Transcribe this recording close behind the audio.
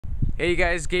Hey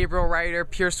guys, Gabriel Writer,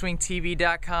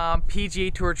 PureSwingTV.com,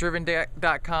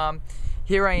 PGATourDriven.com.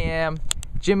 Here I am,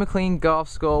 Jim McLean Golf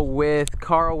School with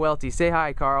Carl Welty. Say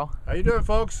hi, Carl. How you doing,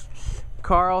 folks?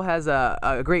 Carl has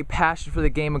a great passion for the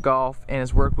game of golf and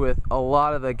has worked with a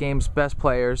lot of the game's best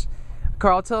players.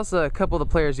 Carl, tell us a couple of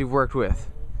the players you've worked with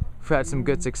who've had some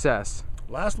good success.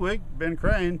 Last week, Ben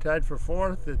Crane tied for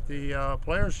 4th at the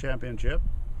Players Championship.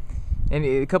 And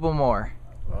a couple more.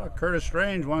 Curtis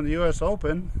Strange won the U.S.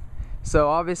 Open. So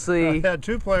obviously... I had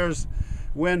 2 players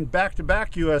win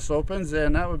back-to-back U.S. Opens,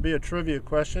 and that would be a trivia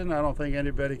question. I don't think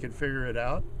anybody could figure it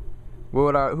out.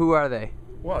 Who are they?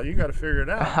 Well, you got to figure it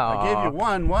out. I gave you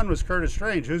one. One was Curtis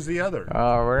Strange. Who's the other?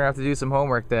 Oh, we're going to have to do some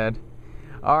homework then.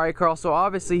 All right, Carl, so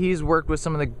obviously he's worked with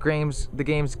some of the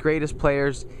game's greatest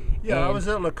players. Yeah, I was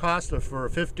at La Costa for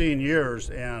 15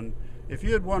 years, and if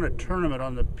you had won a tournament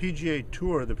on the PGA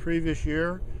Tour the previous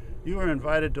year, you were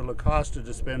invited to La Costa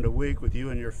to spend a week with you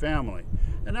and your family.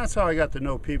 And that's how I got to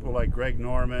know people like Greg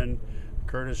Norman,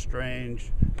 Curtis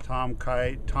Strange, Tom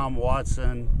Kite, Tom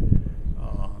Watson,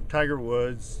 Tiger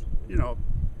Woods, you know.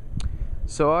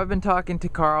 So I've been talking to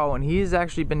Carl, and he's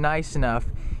actually been nice enough.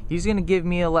 He's going to give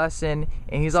me a lesson,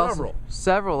 and he's also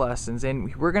several lessons,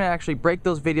 and we're going to actually break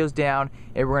those videos down,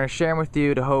 and we're going to share them with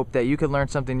you to hope that you can learn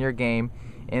something in your game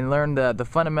and learn the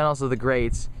fundamentals of the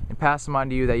greats and pass them on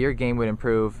to you that your game would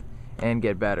improve and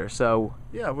get better. So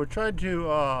yeah, we're trying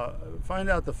to find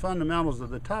out the fundamentals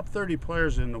of the top 30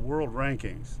 players in the world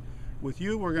rankings. With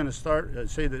you, we're going to start,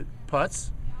 say the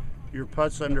putts. Your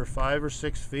putts under 5 or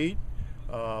 6 feet.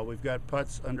 We've got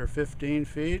putts under 15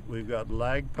 feet. We've got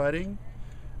lag putting.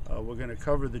 We're going to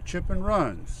cover the chip and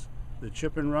runs. The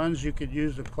chip and runs, you could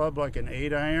use a club like an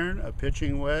 8-iron, a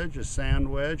pitching wedge, a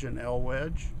sand wedge, an L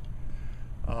wedge.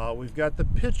 We've got the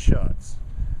pitch shots.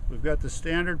 We've got the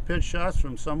standard pitch shots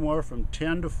from somewhere from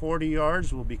 10 to 40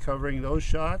 yards. We'll be covering those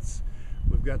shots.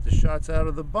 We've got the shots out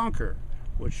of the bunker,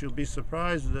 which you'll be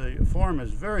surprised the form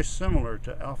is very similar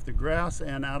to off the grass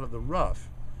and out of the rough.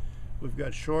 We've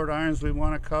got short irons we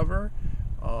want to cover,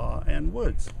 and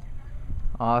woods.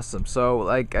 Awesome. So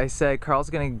like I said, Carl's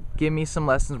going to give me some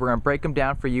lessons. We're going to break them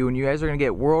down for you, and you guys are going to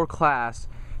get world-class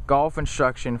golf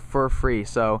instruction for free.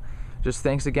 So just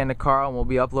thanks again to Carl, and we'll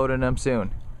be uploading them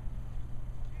soon.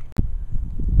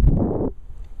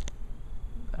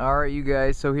 Alright, you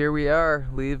guys, so here we are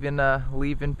leaving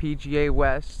PGA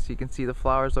West. So you can see the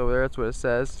flowers over there, that's what it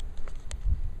says.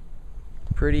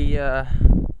 Pretty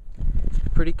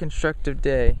constructive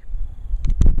day.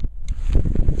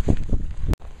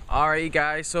 Alright, you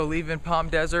guys, so leaving Palm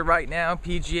Desert right now,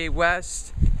 PGA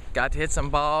West. Got to hit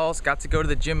some balls, got to go to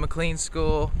the Jim McLean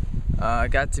School,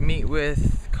 got to meet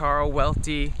with Carl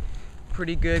Welty.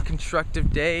 Pretty good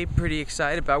constructive day, pretty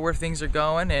excited about where things are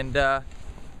going, and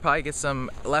probably get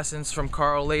some lessons from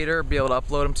Carl later, be able to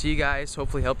upload them to you guys,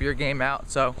 hopefully help your game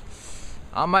out. So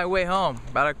on my way home,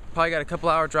 probably got a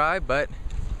couple-hour drive, but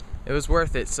it was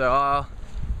worth it. So I'll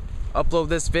upload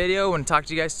this video and talk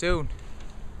to you guys soon.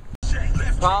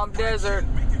 Palm Desert,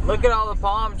 look at all the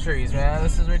palm trees, man.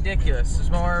 This is ridiculous.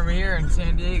 There's more over here in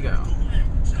San Diego.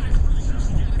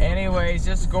 Anyways,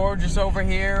 just gorgeous over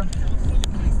here.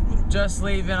 Just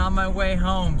leaving on my way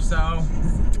home, so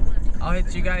I'll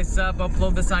hit you guys up,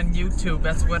 upload this on YouTube.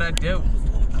 That's what I do.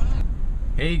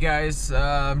 Hey guys,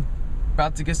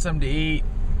 about to get something to eat.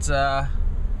 It's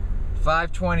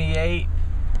 5:28.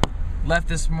 Left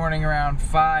this morning around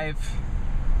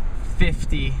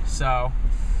 5:50, so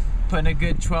putting a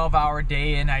good 12-hour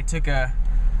day in. I took an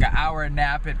hour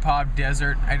nap at Palm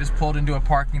Desert. I just pulled into a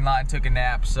parking lot and took a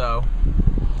nap. So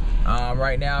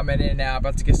right now I'm at In-N-Out,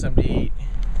 about to get something to eat.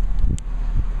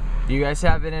 Do you guys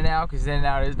have In-N-Out? Because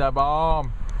In-N-Out is the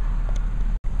bomb.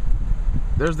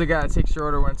 There's the guy that takes your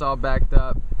order when it's all backed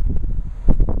up.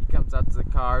 He comes out to the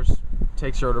cars,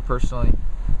 takes your order personally.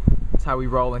 That's how we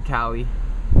roll in Cali.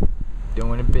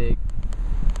 Doing it big.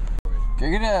 Can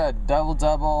I get a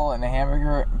double and a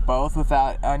hamburger, both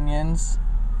without onions,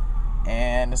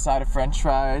 and a side of French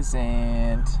fries,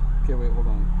 and... Okay, wait, hold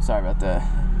on. Sorry about that.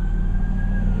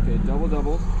 Okay, double with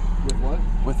what?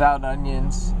 Without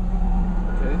onions.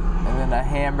 Okay. And then a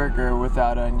hamburger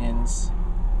without onions.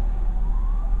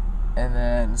 And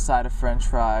then a side of French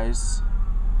fries.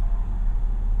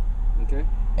 Okay.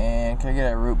 And can I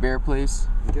get a root beer, please?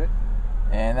 Okay.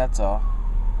 And that's all.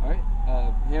 Alright.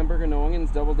 Hamburger, no onions,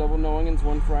 double, no onions,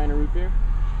 1 fry and a root beer.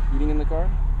 Eating in the car?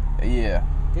 Yeah.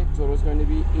 Okay, total is going to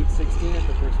be $8.16 at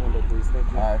the first window, please.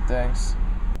 Thank you. Alright, thanks.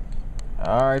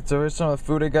 Alright, so here's some of the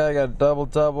food I got. I got a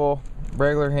double,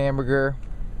 regular hamburger,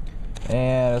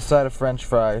 and a side of French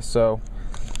fries. So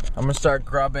I'm gonna start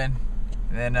grubbing,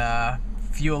 and then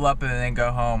fuel up, and then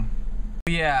go home.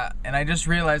 Yeah, and I just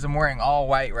realized I'm wearing all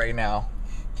white right now.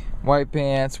 White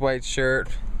pants, white shirt.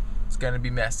 It's gonna be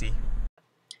messy.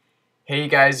 Hey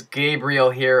guys,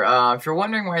 Gabriel here. If you're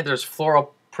wondering why there's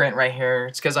floral print right here,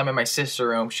 it's because I'm in my sister's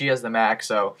room. She has the Mac,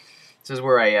 so this is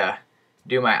where I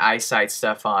do my eyesight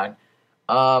stuff on.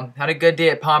 Had a good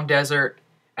day at Palm Desert.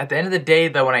 At the end of the day,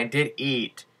 though, when I did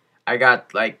eat, I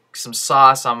got like some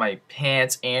sauce on my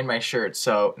pants and my shirt.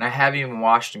 So, and I haven't even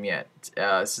washed them yet.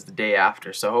 This is the day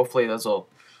after, so hopefully those will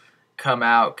come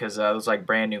out because those are like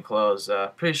brand new clothes.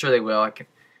 Pretty sure they will. I can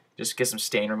just get some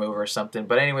stain remover or something.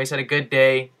 But anyways, had a good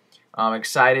day. I'm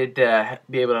excited to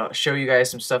be able to show you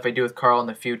guys some stuff I do with Carl in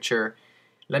the future.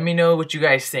 Let me know what you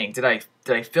guys think. Did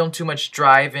I film too much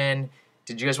driving?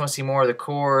 Did you guys want to see more of the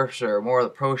course or more of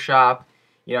the pro shop?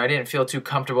 You know, I didn't feel too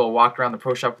comfortable walking around the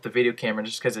pro shop with the video camera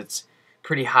just because it's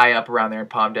pretty high up around there in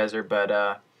Palm Desert.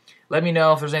 But let me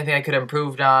know if there's anything I could have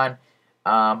improved on.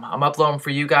 I'm uploading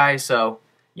for you guys, so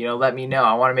you know, let me know.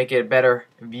 I want to make it a better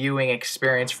viewing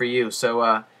experience for you.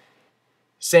 So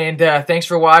saying thanks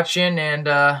for watching, and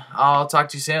I'll talk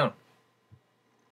to you soon.